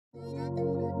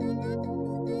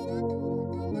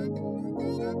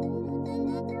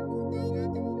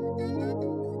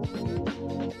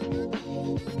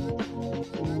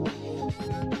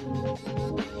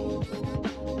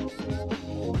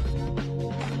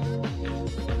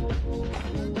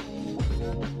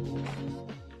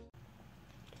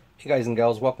Hey guys and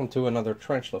gals, welcome to another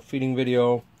tarantula feeding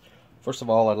video. First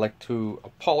of all, I'd like to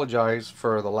apologize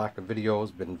for the lack of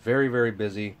videos. Been very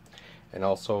busy, and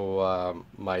also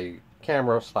my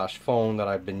camera slash phone that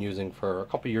I've been using for a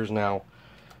couple years now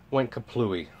went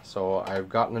kaplooey. So I've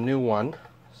gotten a new one,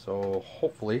 so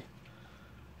hopefully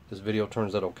this video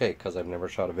turns out okay, because I've never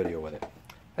shot a video with it.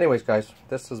 Anyways guys,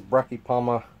 this is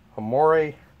Brachypalma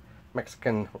Amore,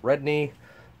 Mexican red knee.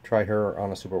 Try her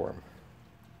on a superworm.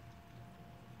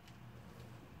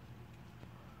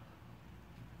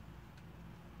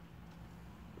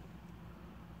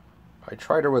 I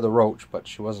tried her with a roach, but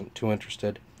she wasn't too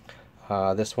interested.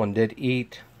 This one did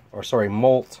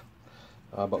molt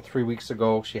about 3 weeks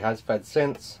ago. She has fed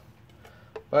since,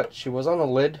 but she was on a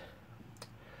lid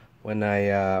when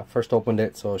I first opened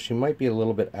it, so she might be a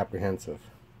little bit apprehensive.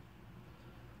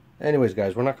 Anyways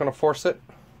guys, we're not going to force it,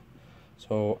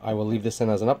 so I will leave this in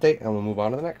as an update and we'll move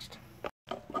on to the next.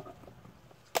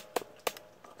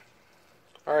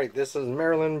 Alright, this is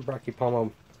Maryland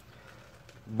Brachypalma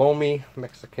Bomi,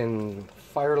 Mexican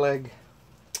fire leg.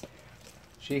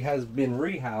 She has been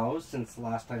rehoused since the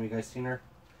last time you guys seen her.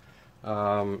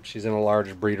 She's in a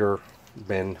large breeder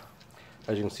bin.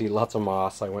 As you can see, lots of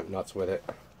moss. I went nuts with it.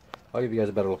 I'll give you guys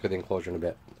a better look at the enclosure in a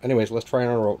bit. Anyways, let's try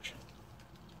on a roach.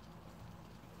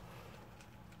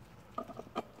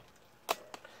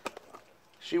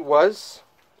 She was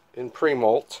in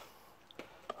pre-molt.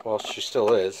 Well, she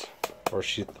still is, or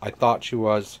I thought she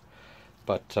was,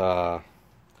 but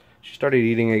she started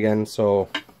eating again, so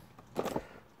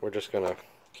we're just gonna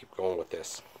keep going with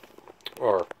this,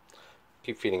 or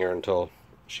keep feeding her until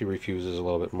she refuses a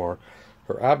little bit more.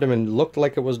 Her abdomen looked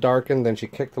like it was darkened, then she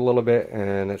kicked a little bit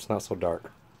and it's not so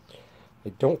dark. I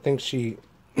don't think she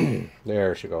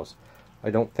there she goes.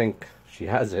 I don't think she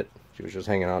has it. She was just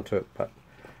hanging on to it, but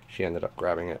she ended up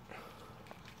grabbing it.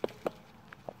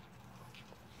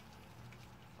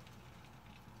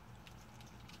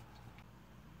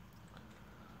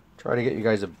 Try to get you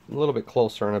guys a little bit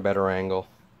closer and a better angle.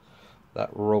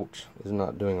 That roach is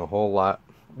not doing a whole lot,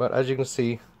 but as you can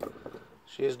see,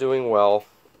 she is doing well.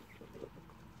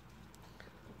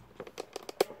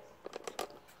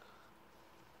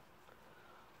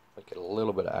 Let's get a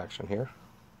little bit of action here.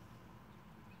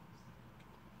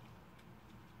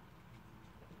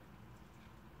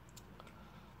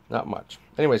 Not much.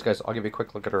 Anyways guys, I'll give you a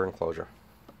quick look at her enclosure.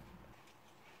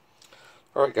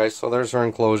 Alright guys, so there's her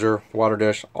enclosure, water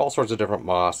dish, all sorts of different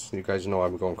moss. You guys know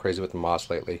I'm going crazy with the moss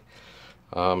lately.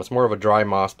 It's more of a dry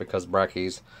moss because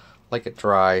brackies like it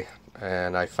dry,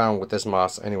 and I found with this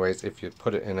moss anyways, if you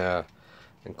put it in a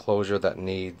enclosure that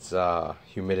needs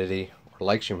humidity or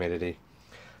likes humidity,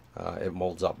 it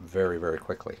molds up very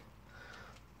quickly.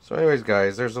 So anyways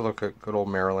guys, there's a look at good old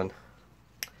Maryland.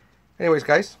 Anyways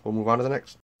guys, we'll move on to the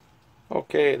next.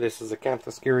 Okay, this is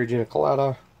Acanthus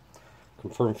giniculata.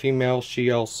 Confirmed female.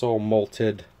 She also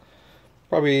molted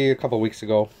probably a couple weeks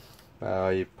ago.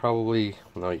 You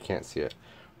can't see it.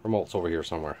 Her molt's over here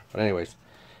somewhere. But anyways,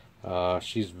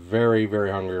 she's very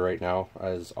hungry right now,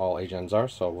 as all Asians are.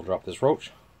 So we'll drop this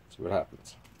roach, see what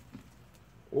happens.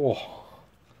 Oh,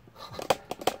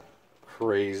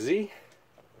 crazy!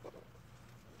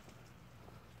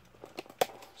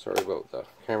 Sorry about the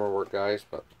camera work, guys,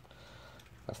 but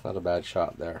that's not a bad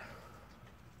shot there.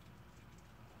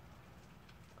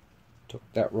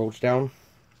 Took that roach down.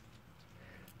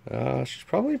 She's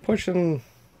probably pushing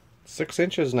 6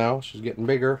 inches now. She's getting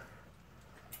bigger.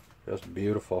 Just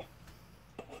beautiful.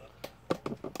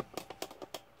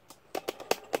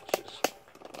 She's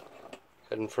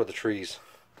heading for the trees.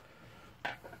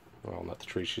 Well, not the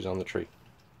tree, she's on the tree.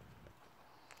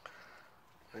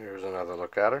 Here's another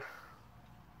look at her.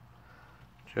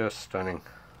 Just stunning.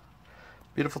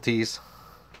 Beautiful tease.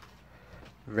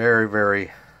 Very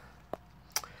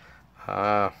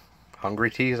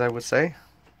hungry tease, I would say.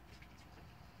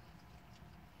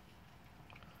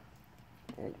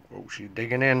 Oh, she's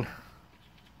digging in.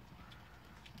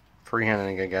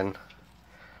 Freehanding again.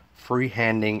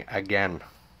 Freehanding again.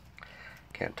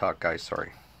 Can't talk, guys,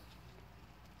 sorry.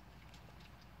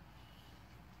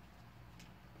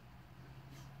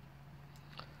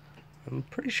 I'm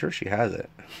pretty sure she has it.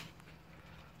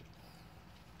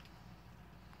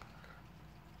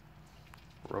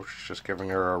 Roach is just giving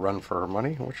her a run for her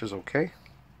money, which is okay.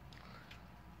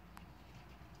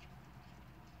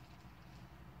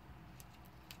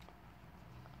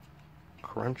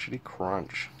 Crunchity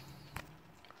crunch.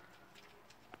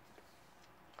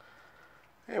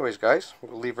 Anyways guys,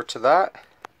 we'll leave her to that.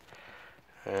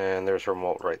 And there's her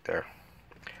molt right there.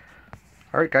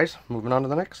 Alright guys, moving on to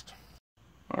the next.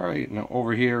 Alright, now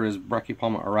over here is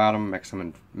Brachypalma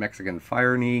auratum, Mexican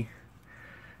fire knee.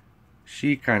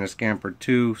 She kind of scampered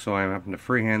too, so I'm having to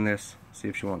freehand this, see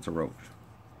if she wants a roach.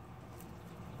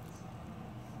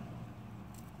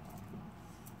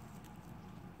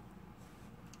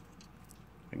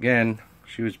 Again,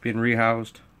 she was being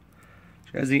rehoused.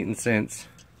 She has eaten since,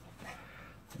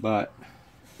 but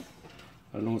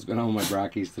I don't know what's going on with my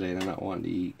brackies today. They're not wanting to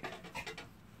eat.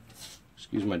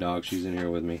 Excuse my dog, she's in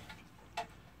here with me,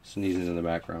 sneezing in the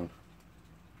background.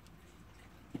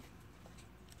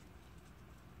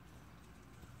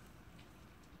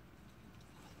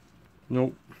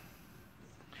 Nope.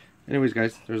 Anyways,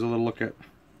 guys, there's a little look at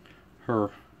her.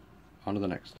 On to the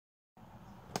next.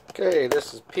 Okay,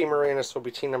 this is P. Marinus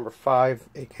OBT number 5,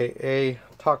 aka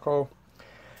Taco.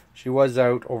 She was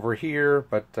out over here,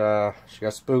 but she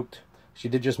got spooked. She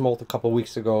did just molt a couple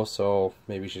weeks ago, so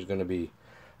maybe she's going to be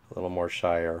a little more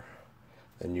shyer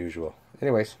than usual.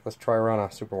 Anyways, let's try her on a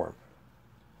superworm.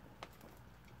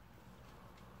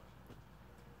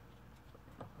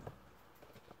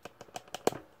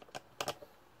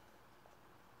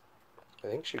 I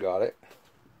think she got it.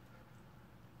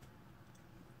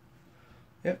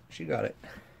 Yep, she got it.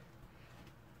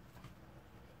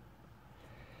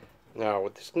 Now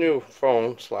with this new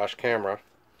phone / camera,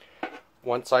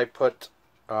 once I put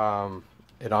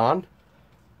it on,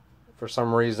 for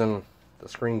some reason the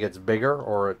screen gets bigger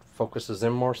or it focuses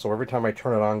in more, so every time I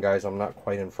turn it on, guys, I'm not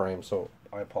quite in frame, so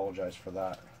I apologize for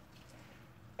that.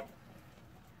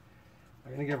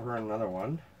 I'm gonna give her another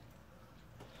one.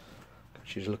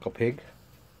 She's a little pig.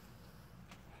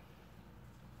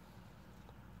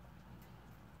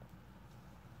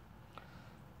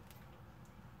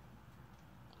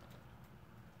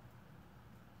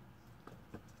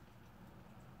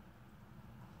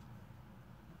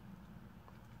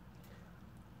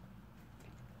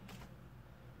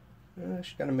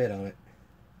 She got a mitt on it.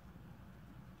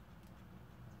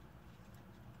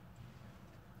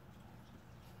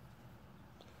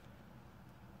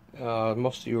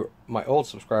 Most of you, my old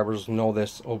subscribers, know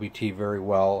this OBT very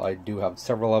well. I do have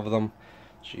several of them.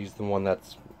 She's the one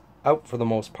that's out for the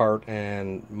most part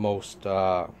and most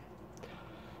apt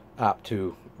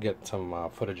to get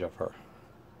some footage of her.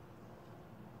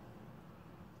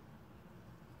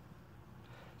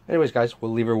 Anyways, guys,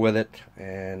 we'll leave her with it,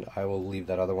 and I will leave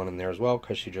that other one in there as well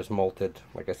because she just molted,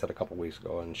 like I said, a couple weeks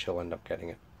ago, and she'll end up getting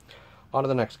it. On to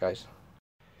the next, guys.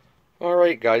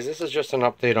 Alright, guys, this is just an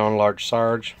update on Large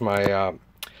Sarge, my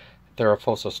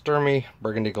Theraphosa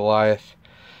Burgundy Goliath.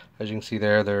 As you can see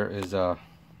there is a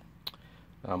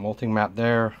molting mat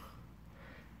there.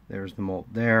 There's the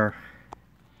molt there.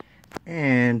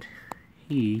 And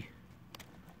he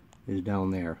is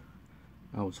down there.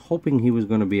 I was hoping he was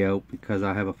going to be out because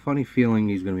I have a funny feeling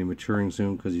he's going to be maturing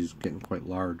soon because he's getting quite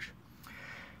large.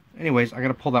 Anyways, I got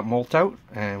to pull that molt out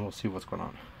and we'll see what's going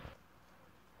on.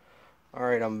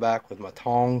 Alright, I'm back with my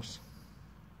tongs.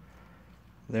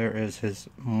 There is his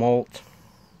molt,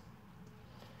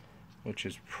 which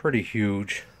is pretty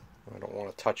huge. I don't want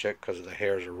to touch it because the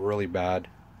hairs are really bad.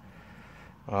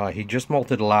 He just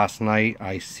molted last night.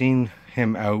 I seen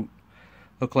him out.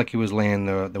 Looked like he was laying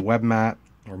the web mat.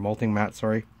 Or molting mat,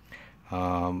 sorry,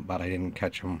 but I didn't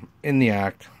catch him in the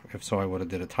act. If so, I would have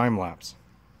did a time lapse.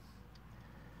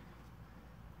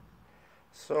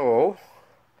 So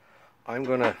I'm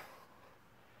not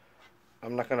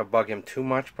gonna bug him too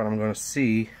much, but I'm gonna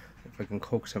see if I can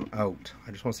coax him out.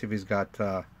 I just want to see if he's got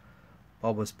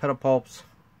bulbous pedipalps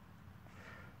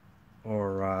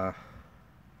or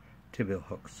tibial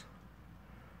hooks.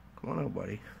 Come on out,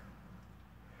 buddy.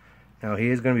 Now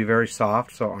he is going to be very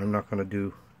soft, so I'm not going to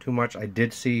do too much. I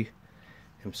did see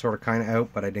him sort of kind of out,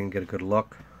 but I didn't get a good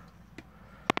look.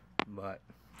 But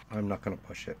I'm not going to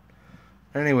push it.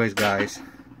 Anyways, guys,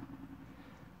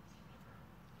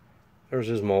 there's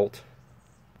his molt.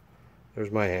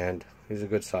 There's my hand. He's a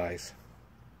good size.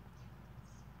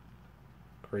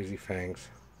 Crazy fangs.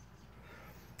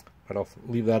 But I'll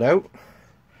leave that out,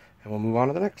 and we'll move on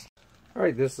to the next.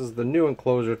 Alright, this is the new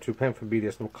enclosure to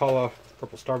Pamphibedius McCullough,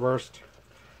 Purple Starburst.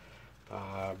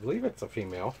 I believe it's a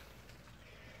female.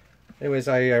 Anyways,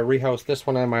 I rehoused this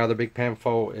one and my other big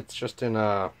Pampho. It's just in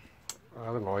a, I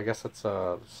don't know, I guess it's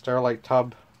a Sterilite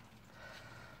tub.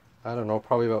 I don't know,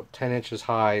 probably about 10 inches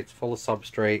high. It's full of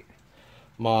substrate,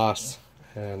 moss,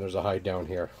 and there's a hide down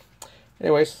here.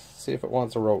 Anyways, see if it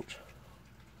wants a roach.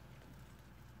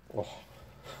 Oh,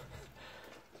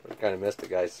 I kind of missed it,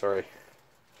 guys, sorry.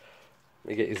 Let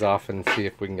me get these off and see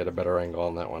if we can get a better angle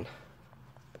on that one.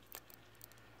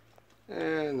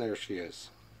 And there she is.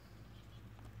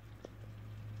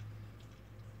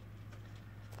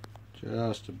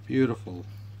 Just a beautiful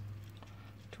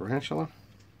tarantula.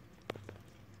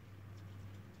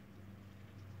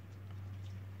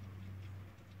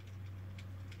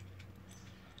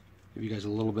 Give you guys a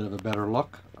little bit of a better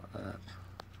look at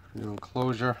new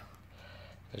enclosure.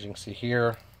 As you can see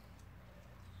here,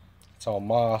 it's all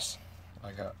moss.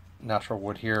 I got natural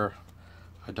wood here.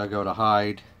 I dug out a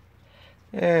hide,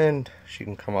 and she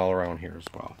can come all around here as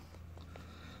well.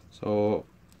 So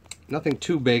nothing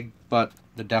too big, but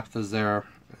the depth is there,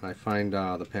 and I find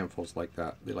the Pamphos like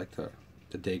that. They like to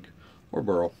dig or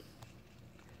burrow.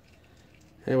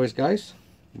 Anyways, guys,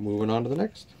 moving on to the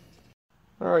next.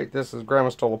 Alright, this is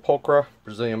Grammostola pulchra,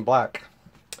 Brazilian black.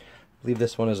 I believe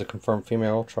this one is a confirmed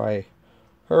female. I'll try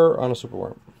her on a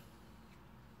superworm.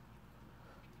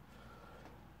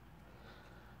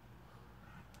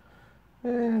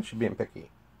 And she's being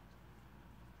picky.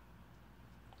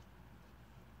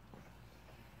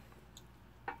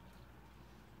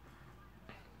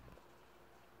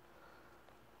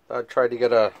 I tried to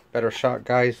get a better shot,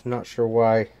 guys. Not sure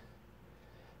why.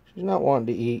 She's not wanting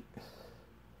to eat.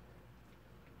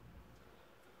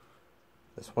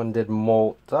 This one did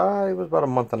molt. It was about a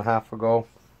month and a half ago.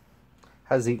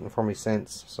 Has eaten for me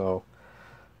since, so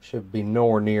should be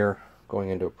nowhere near going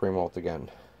into a pre-molt again.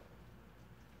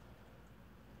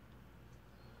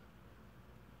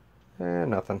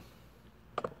 And nothing.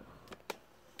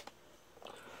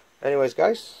 Anyways,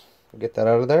 guys, we'll get that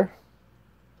out of there.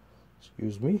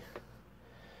 Excuse me.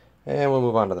 And we'll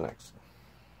move on to the next.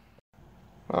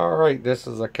 Alright, this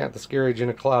is a Acanthoscary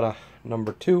geniculata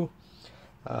number 2.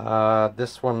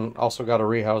 This one also got a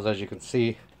rehouse, as you can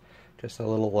see. Just a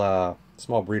little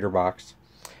small breeder box.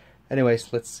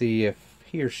 Anyways, let's see if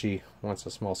he or she wants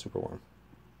a small superworm.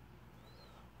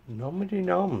 Nummity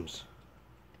nums.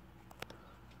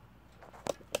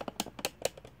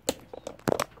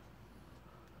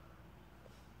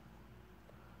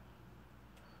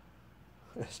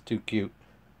 It's too cute.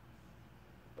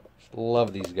 Just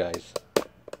love these guys.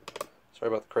 Sorry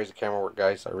about the crazy camera work,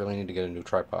 guys. I really need to get a new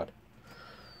tripod.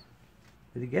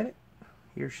 Did he get it?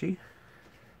 He or she?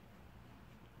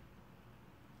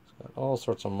 It's got all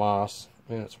sorts of moss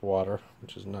and it's water,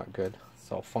 which is not good.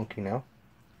 It's all funky now.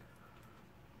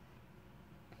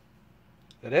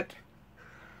 Is that it?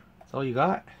 That's all you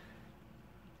got?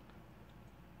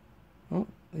 Oh,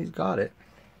 he's got it.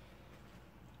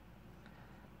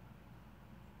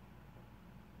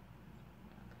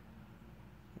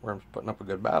 Worm's putting up a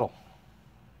good battle.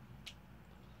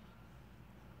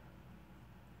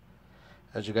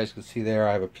 As you guys can see there,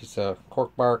 I have a piece of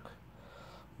cork bark,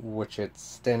 which it's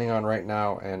standing on right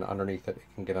now, and underneath it, it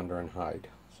can get under and hide.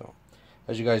 So,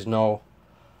 as you guys know,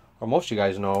 or most of you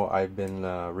guys know, I've been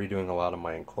redoing a lot of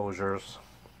my enclosures.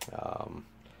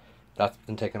 That's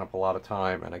been taking up a lot of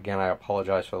time, and again, I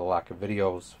apologize for the lack of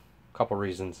videos. A couple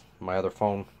reasons. My other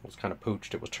phone was kind of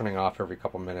pooched. It was turning off every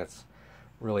couple minutes,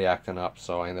 really acting up,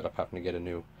 so I ended up having to get a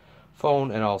new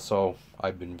phone, and also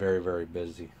I've been very, very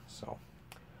busy. So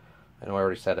I know I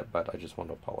already said it, but I just want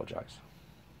to apologize.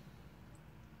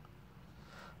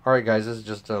 Alright guys, this is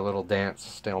just a little dance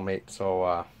stalemate,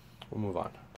 so we'll move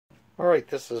on. Alright,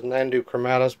 this is Nandu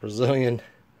chromatus, Brazilian,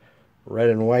 red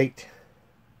and white.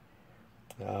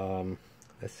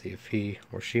 Let's see if he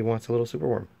or she wants a little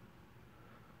superworm.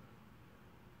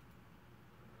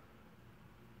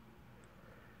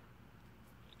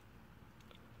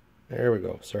 There we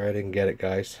go. Sorry I didn't get it,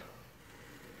 guys.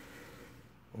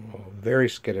 Oh, very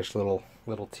skittish little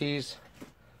tease,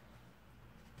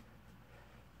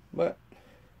 but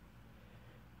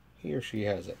he or she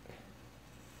has it.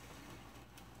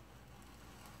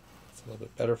 It's a little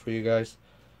bit better for you guys.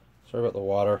 Sorry about the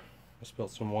water. I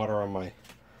spilled some water on my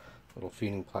little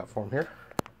feeding platform here.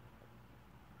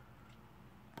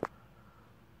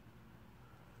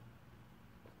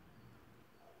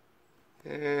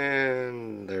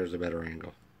 And there's a better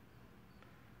angle.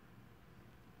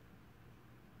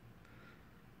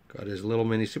 Got his little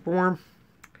mini superworm,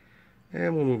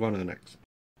 and we'll move on to the next.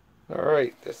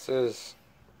 Alright, this is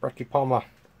Brachypalma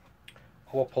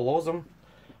ovipulosum.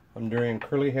 I'm doing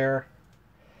curly hair.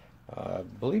 I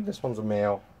believe this one's a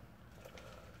male.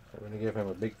 I'm going to give him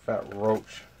a big fat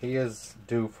roach. He is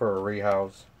due for a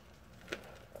rehouse.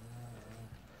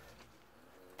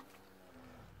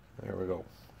 There we go.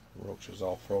 Roach is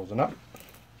all frozen up.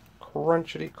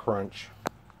 Crunchity crunch.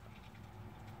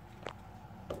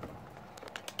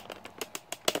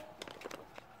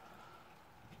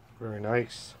 Very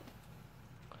nice.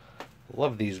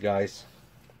 Love these guys.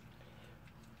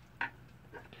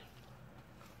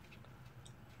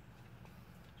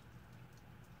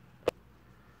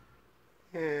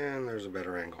 And there's a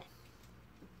better angle.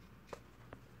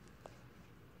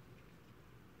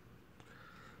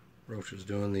 Roach is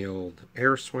doing the old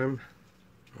air swim.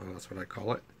 Well, that's what I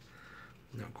call it.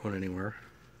 Not going anywhere.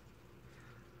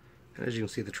 And as you can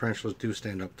see, the tarantulas do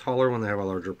stand up taller when they have a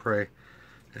larger prey,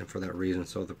 and for that reason,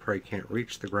 so the prey can't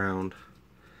reach the ground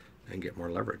and get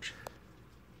more leverage.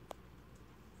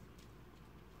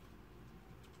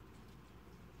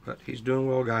 But he's doing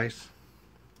well, guys.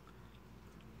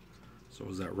 So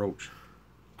is that roach.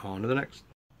 On to the next.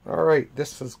 Alright,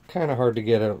 this is kind of hard to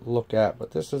get a look at, but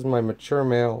this is my mature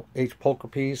male H.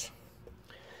 pulchripes.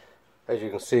 As you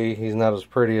can see, he's not as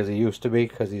pretty as he used to be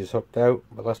because he's hooked out,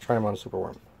 but let's try him on a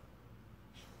superworm.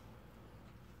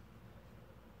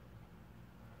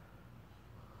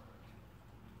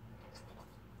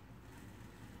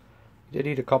 He did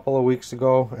eat a couple of weeks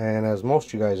ago, and as most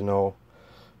of you guys know,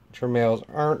 mature males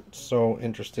aren't so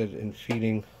interested in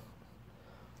feeding,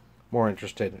 more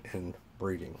interested in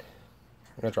breeding.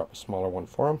 I'm going to drop a smaller one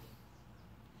for him.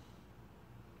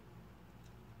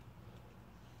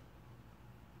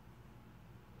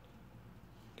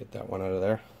 Get that one out of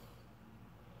there.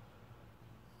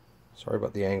 Sorry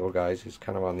about the angle, guys. He's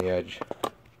kind of on the edge.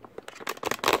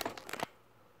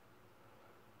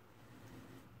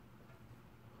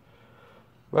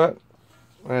 But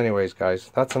anyways, guys,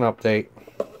 that's an update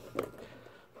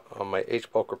on my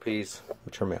H. pulchripes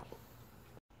mature male.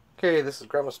 Okay, this is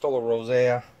Grammostola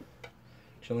rosea,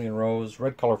 Chilean rose,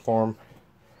 red color form.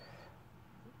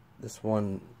 This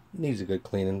one needs a good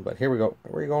cleaning, but here we go.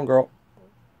 Where are you going, girl?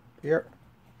 Here.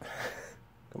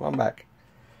 Come on back.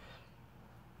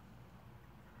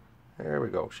 There we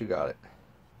go. She got it.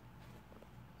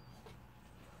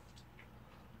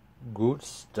 Good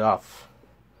stuff.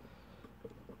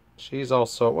 She's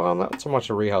also, well, not so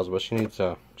much a rehouse, but she needs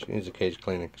a cage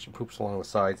cleaning. She poops along the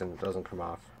sides and it doesn't come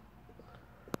off.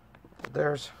 But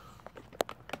there's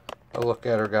a look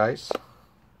at her, guys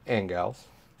and gals.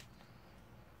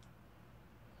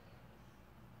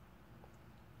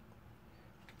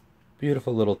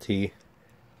 Beautiful little tea.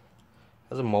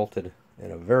 Hasn't molted in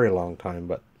a very long time,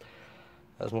 but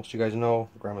as most of you guys know,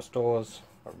 Grammostolas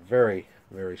are very,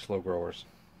 very slow growers.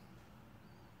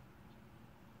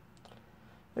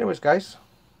 Anyways, guys,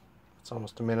 it's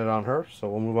almost a minute on her, so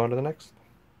we'll move on to the next.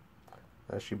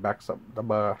 As she backs up the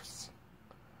bus.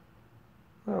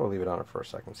 We'll leave it on her for a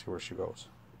second, see where she goes.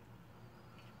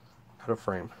 Out of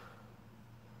frame.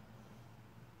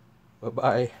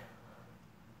 Bye-bye.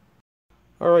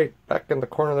 Alright, back in the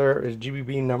corner there is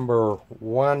GBB number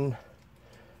 1.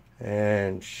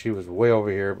 And she was way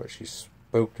over here, but she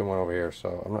spooked and went over here.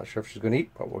 So I'm not sure if she's going to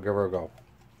eat, but we'll give her a go.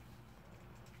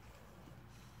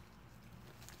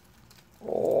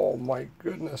 Oh my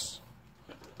goodness.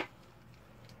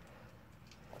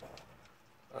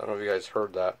 I don't know if you guys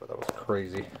heard that, but that was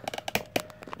crazy.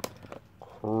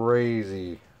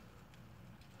 Crazy.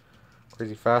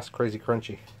 Crazy fast, crazy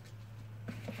crunchy.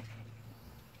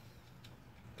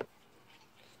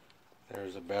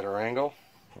 There's a better angle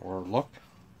or look.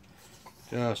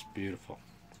 Just beautiful.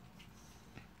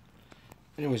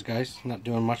 Anyways, guys, not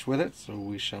doing much with it, so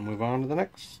we shall move on to the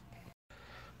next.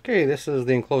 Okay, this is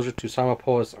the enclosure to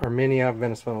Psalmopoeus armenia,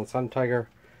 Venezuelan sun tiger.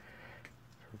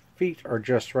 Her feet are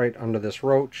just right under this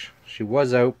roach. She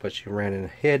was out, but she ran and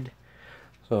hid.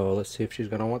 So let's see if she's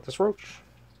going to want this roach.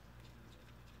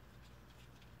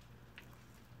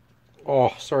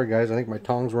 Oh, sorry guys, I think my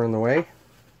tongs were in the way.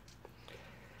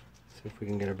 See if we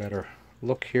can get a better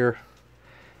look here.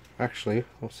 Actually,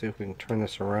 we'll see if we can turn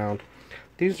this around.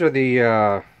 These are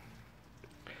the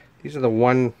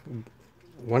 1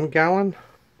 gallon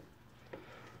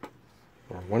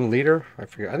or 1 liter. I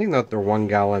forget. I think that they're 1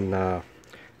 gallon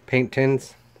paint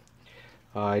tins.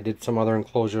 I did some other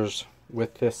enclosures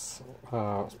with this,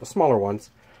 the smaller ones.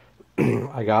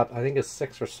 I think it's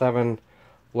 6 or 7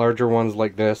 larger ones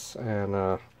like this, and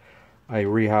I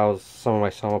rehoused some of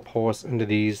my Psalmopoeus into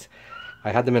these.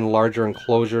 I had them in larger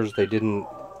enclosures. They didn't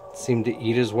seem to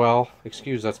eat as well.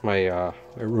 Excuse, that's my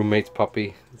roommate's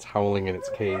puppy. It's howling in its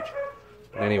cage.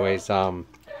 But anyways,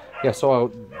 yeah,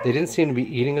 so they didn't seem to be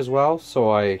eating as well, so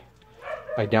I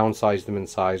downsized them in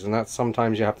size, and that's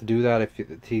sometimes you have to do that if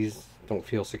the teas don't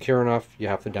feel secure enough. You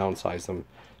have to downsize them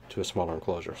to a smaller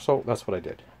enclosure. So that's what I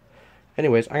did.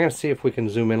 Anyways, I'm gonna see if we can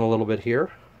zoom in a little bit here,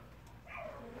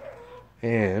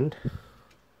 and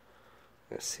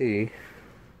let's see.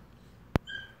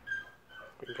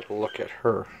 We get a look at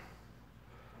her.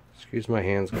 Excuse my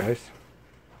hands, guys.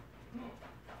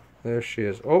 There she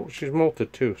is. Oh, she's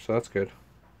molted too, so that's good.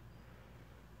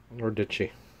 Or did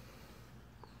she?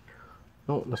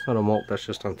 No, that's not a molt, that's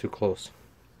just I'm too close.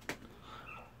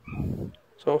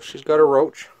 So she's got a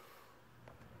roach.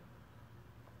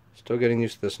 Still getting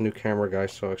used to this new camera,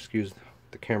 guys, so excuse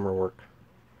the camera work.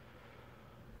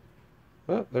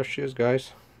 But there she is,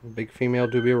 guys. Big female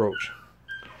dubia roach.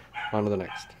 On to the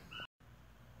next.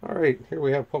 Alright, here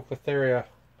we have Poecilotheria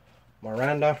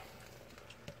Miranda,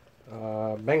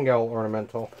 Bengal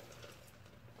ornamental.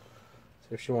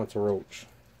 See if she wants a roach.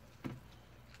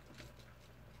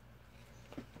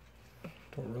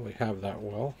 Don't really have that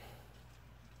well.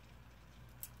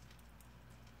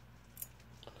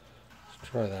 Let's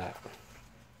try that.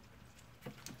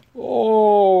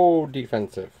 Oh,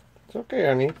 defensive. It's okay,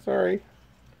 honey. Sorry.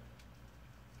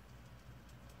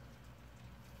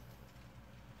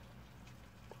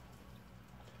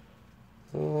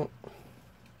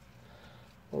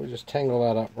 Let me just tangle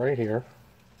that up right here.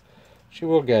 She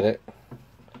will get it.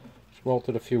 She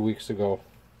molted a few weeks ago.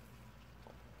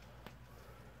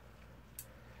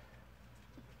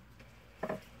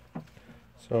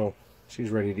 So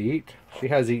she's ready to eat. She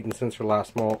has eaten since her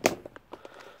last molt.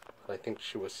 I think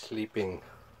she was sleeping.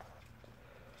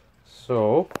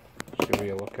 So, should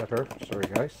we look at her? Sorry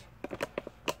guys.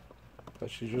 But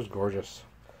she's just gorgeous.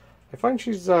 I find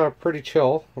she's pretty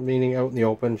chill, meaning out in the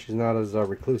open. She's not as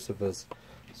reclusive as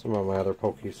some of my other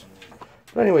pokies.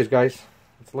 But anyways guys,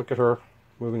 let's look at her.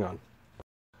 Moving on.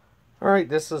 Alright,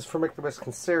 this is Phormictopus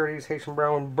cancerides, Haitian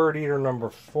brown bird eater number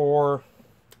 4.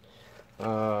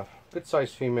 Good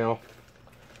sized female.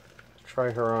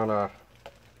 Try her on a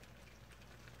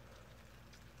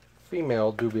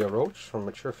female dubia roach from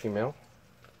mature female.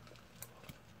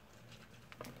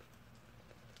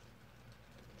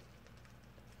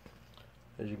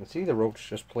 As you can see, the roach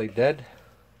just played dead.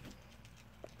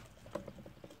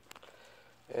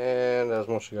 And as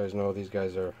most of you guys know, these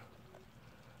guys are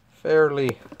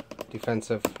fairly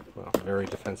defensive. Well, very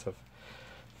defensive.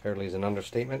 Fairly is an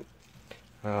understatement.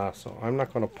 So I'm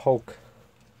not going to poke.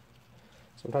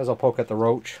 Sometimes I'll poke at the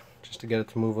roach just to get it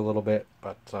to move a little bit,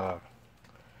 but I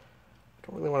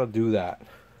don't really want to do that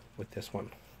with this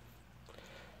one.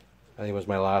 I think it was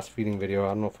my last feeding video. I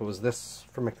don't know if it was this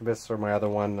Phormictopus or my other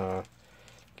one.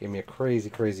 Gave me a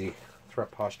crazy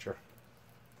threat posture.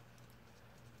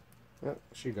 Yep,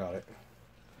 she got it.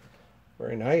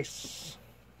 Very nice.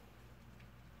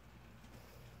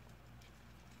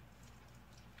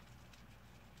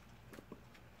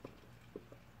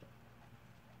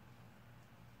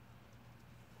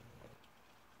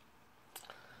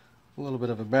 A little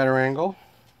bit of a better angle.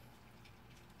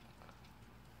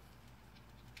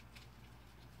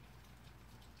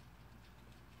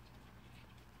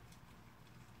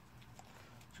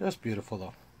 Just beautiful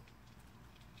though.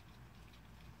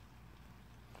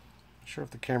 Not sure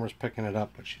if the camera's picking it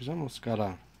up, but she's almost got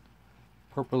a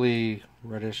purpley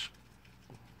reddish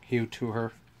hue to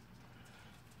her.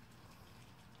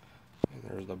 And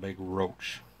there's the big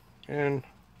roach. And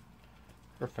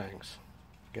her fangs.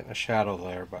 Getting a shadow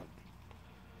there, but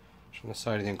it's on the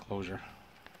side of the enclosure.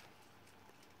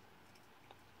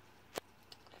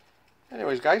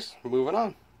 Anyways guys, moving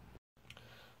on.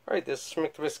 Alright, this is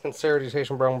Phormictopus cancerides,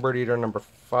 Haitian brown bird eater number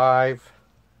 5.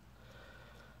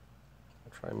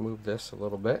 I'll try and move this a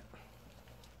little bit.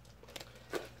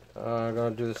 I'm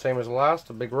going to do the same as the last,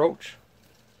 a big roach.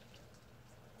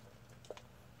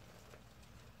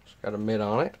 She's got a mitt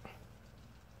on it.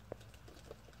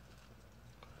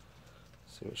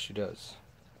 Let's see what she does.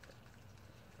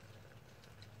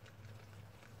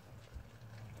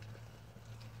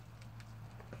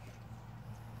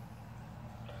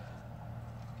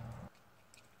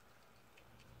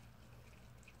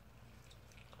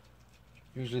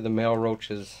 Usually the male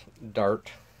roaches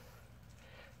dart,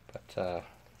 but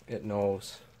it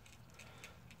knows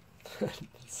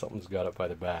something's got it by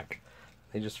the back.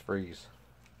 They just freeze.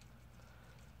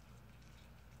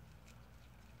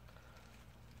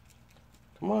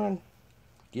 Come on,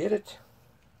 get it.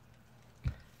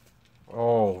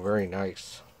 Oh, very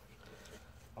nice.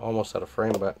 Almost out of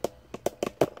frame, but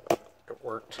it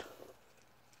worked.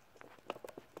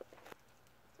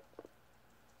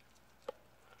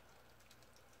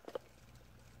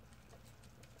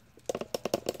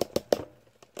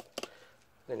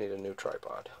 I need a new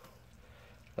tripod.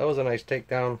 That was a nice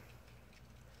takedown.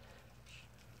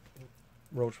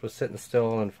 Roach was sitting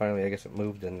still, and finally I guess it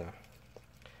moved, and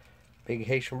big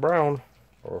Haitian brown,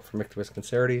 or Phormictopus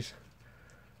cancerides,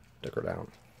 took her down.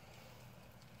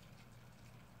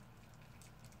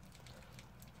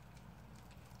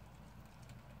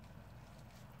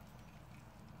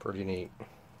 Pretty neat.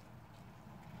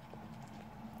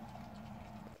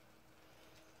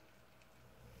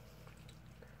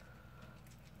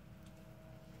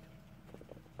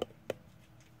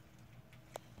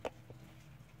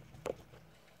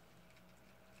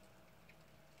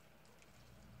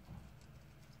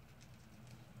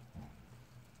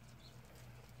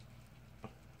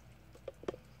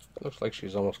 Looks like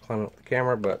she's almost climbing up the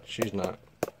camera, but she's not.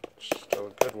 She's still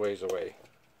a good ways away.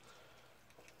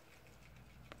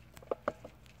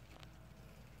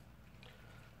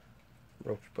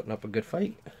 Roach putting up a good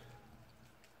fight.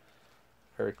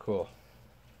 Very cool.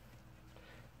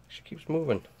 She keeps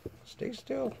moving. Stay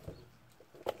still.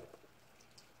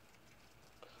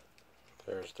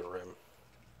 There's the rim.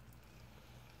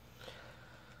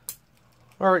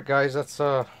 Alright guys, that's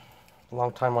a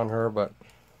long time on her, but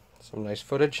some nice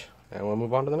footage, and we'll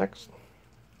move on to the next.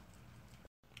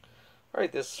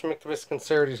 Alright, this is Schmick's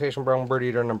Concertes Haitian Brown Bird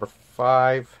Eater number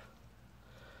 5.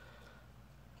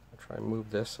 I'll try and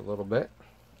move this a little bit.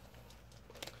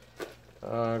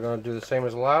 I'm going to do the same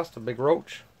as the last, a big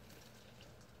roach.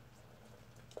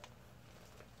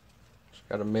 She's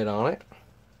got a mitt on it.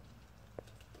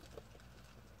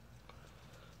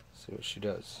 See what she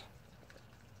does.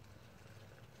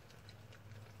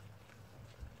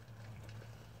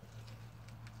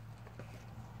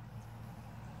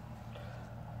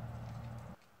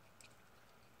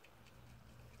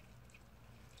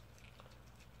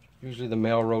 Usually the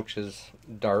male roaches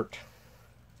dart,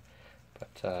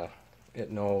 but it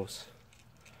knows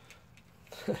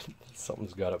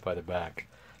something's got it by the back.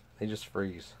 They just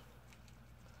freeze.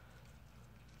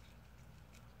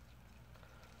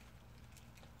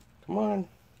 Come on,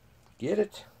 get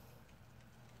it.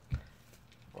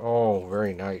 Oh,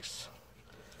 very nice.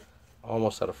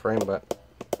 Almost out of frame, but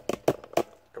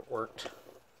it worked.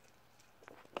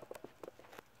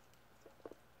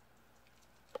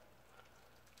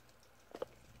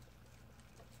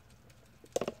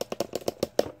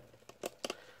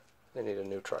 They need a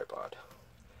new tripod.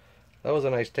 That was a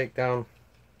nice takedown.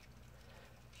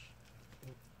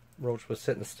 Roach was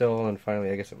sitting still, and finally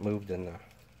I guess it moved, and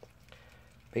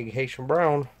big Haitian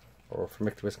brown, or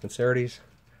Schmick's Concertes,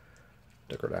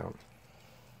 took her down.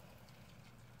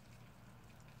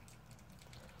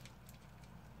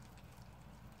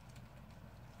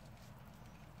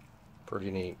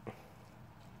 Pretty neat.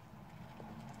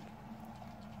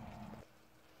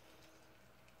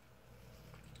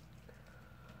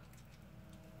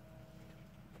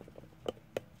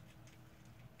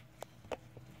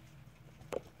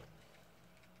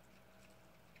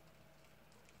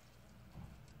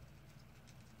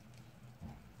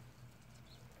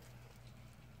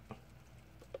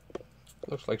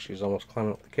 Looks like she's almost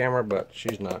climbing up the camera, but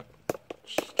she's not.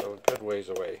 She's still a good ways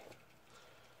away.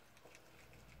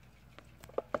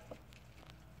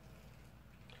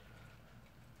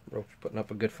 Roach putting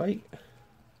up a good fight.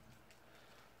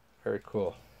 Very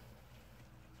cool.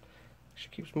 She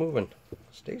keeps moving.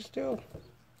 Stay still.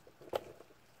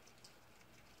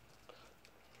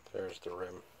 There's the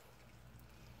rim.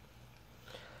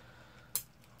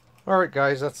 Alright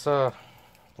guys, that's a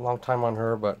long time on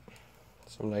her, but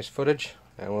some nice footage,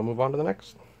 and we'll move on to the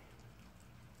next.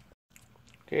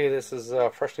 Okay, this is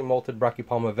freshly molted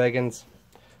Brachypalma vegans.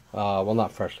 Well,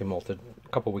 not freshly molted, a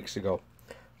couple weeks ago,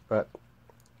 but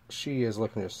she is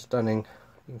looking just stunning.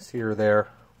 You can see her there,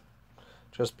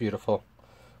 just beautiful.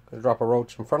 Gonna drop a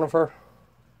roach in front of her.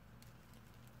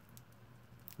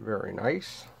 Very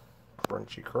nice,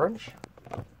 crunchy crunch.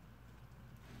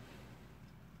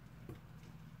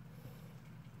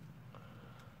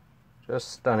 Just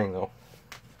stunning though.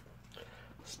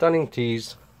 Stunning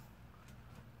tease.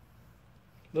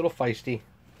 Little feisty,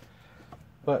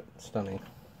 but stunning.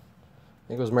 I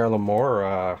think it was Marilyn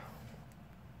Moore.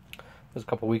 It was a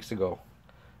couple weeks ago.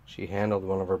 She handled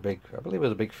one of her big, I believe it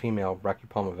was a big female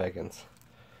Brachypalma vegans.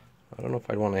 I don't know if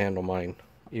I'd want to handle mine,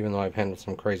 even though I've handled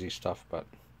some crazy stuff, but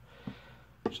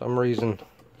for some reason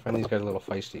I find these guys a little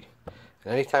feisty.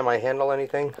 And anytime I handle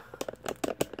anything,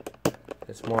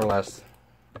 it's more or less,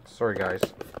 sorry guys,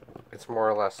 it's more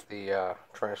or less the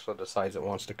tarantula decides it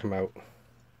wants to come out.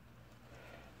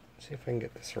 Let's see if I can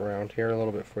get this around here a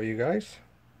little bit for you guys,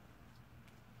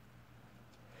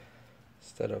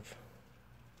 instead of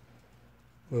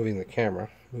moving the camera,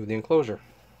 move the enclosure.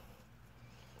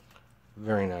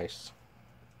 Very nice.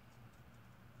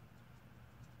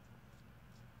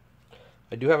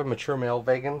 I do have a mature male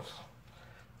vegans.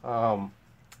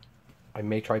 I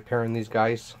may try pairing these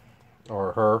guys,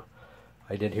 or her.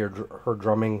 I did hear her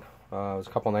drumming. It was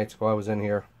a couple nights ago I was in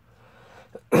here.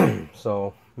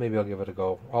 So maybe I'll give it a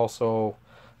go. Also,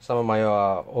 some of my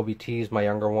OBTs, my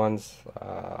younger ones,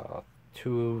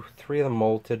 3 of them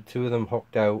molted, 2 of them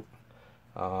hooked out.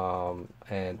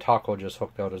 And Taco just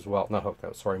hooked out as well. Not hooked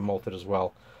out, sorry, molted as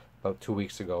well about 2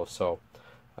 weeks ago. So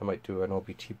I might do an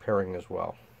OBT pairing as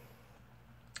well.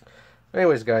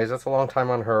 Anyways guys, that's a long time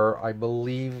on her. I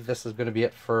believe this is going to be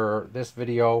it for this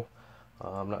video.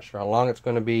 I'm not sure how long it's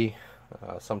going to be.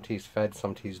 Some teas fed,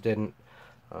 some teas didn't.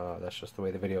 That's just the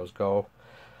way the videos go.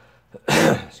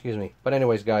 Excuse me. But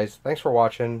anyways guys, thanks for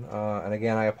watching. And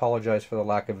again, I apologize for the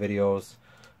lack of videos.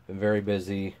 Been very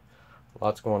busy.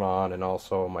 Lots going on, and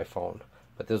also my phone.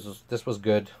 But this was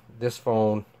good. This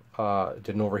phone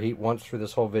didn't overheat once through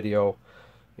this whole video,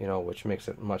 you know, which makes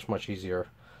it much easier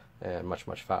and much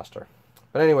faster.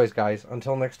 But anyways, guys,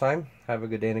 until next time, have a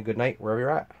good day and a good night wherever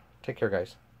you're at. Take care,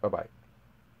 guys. Bye bye.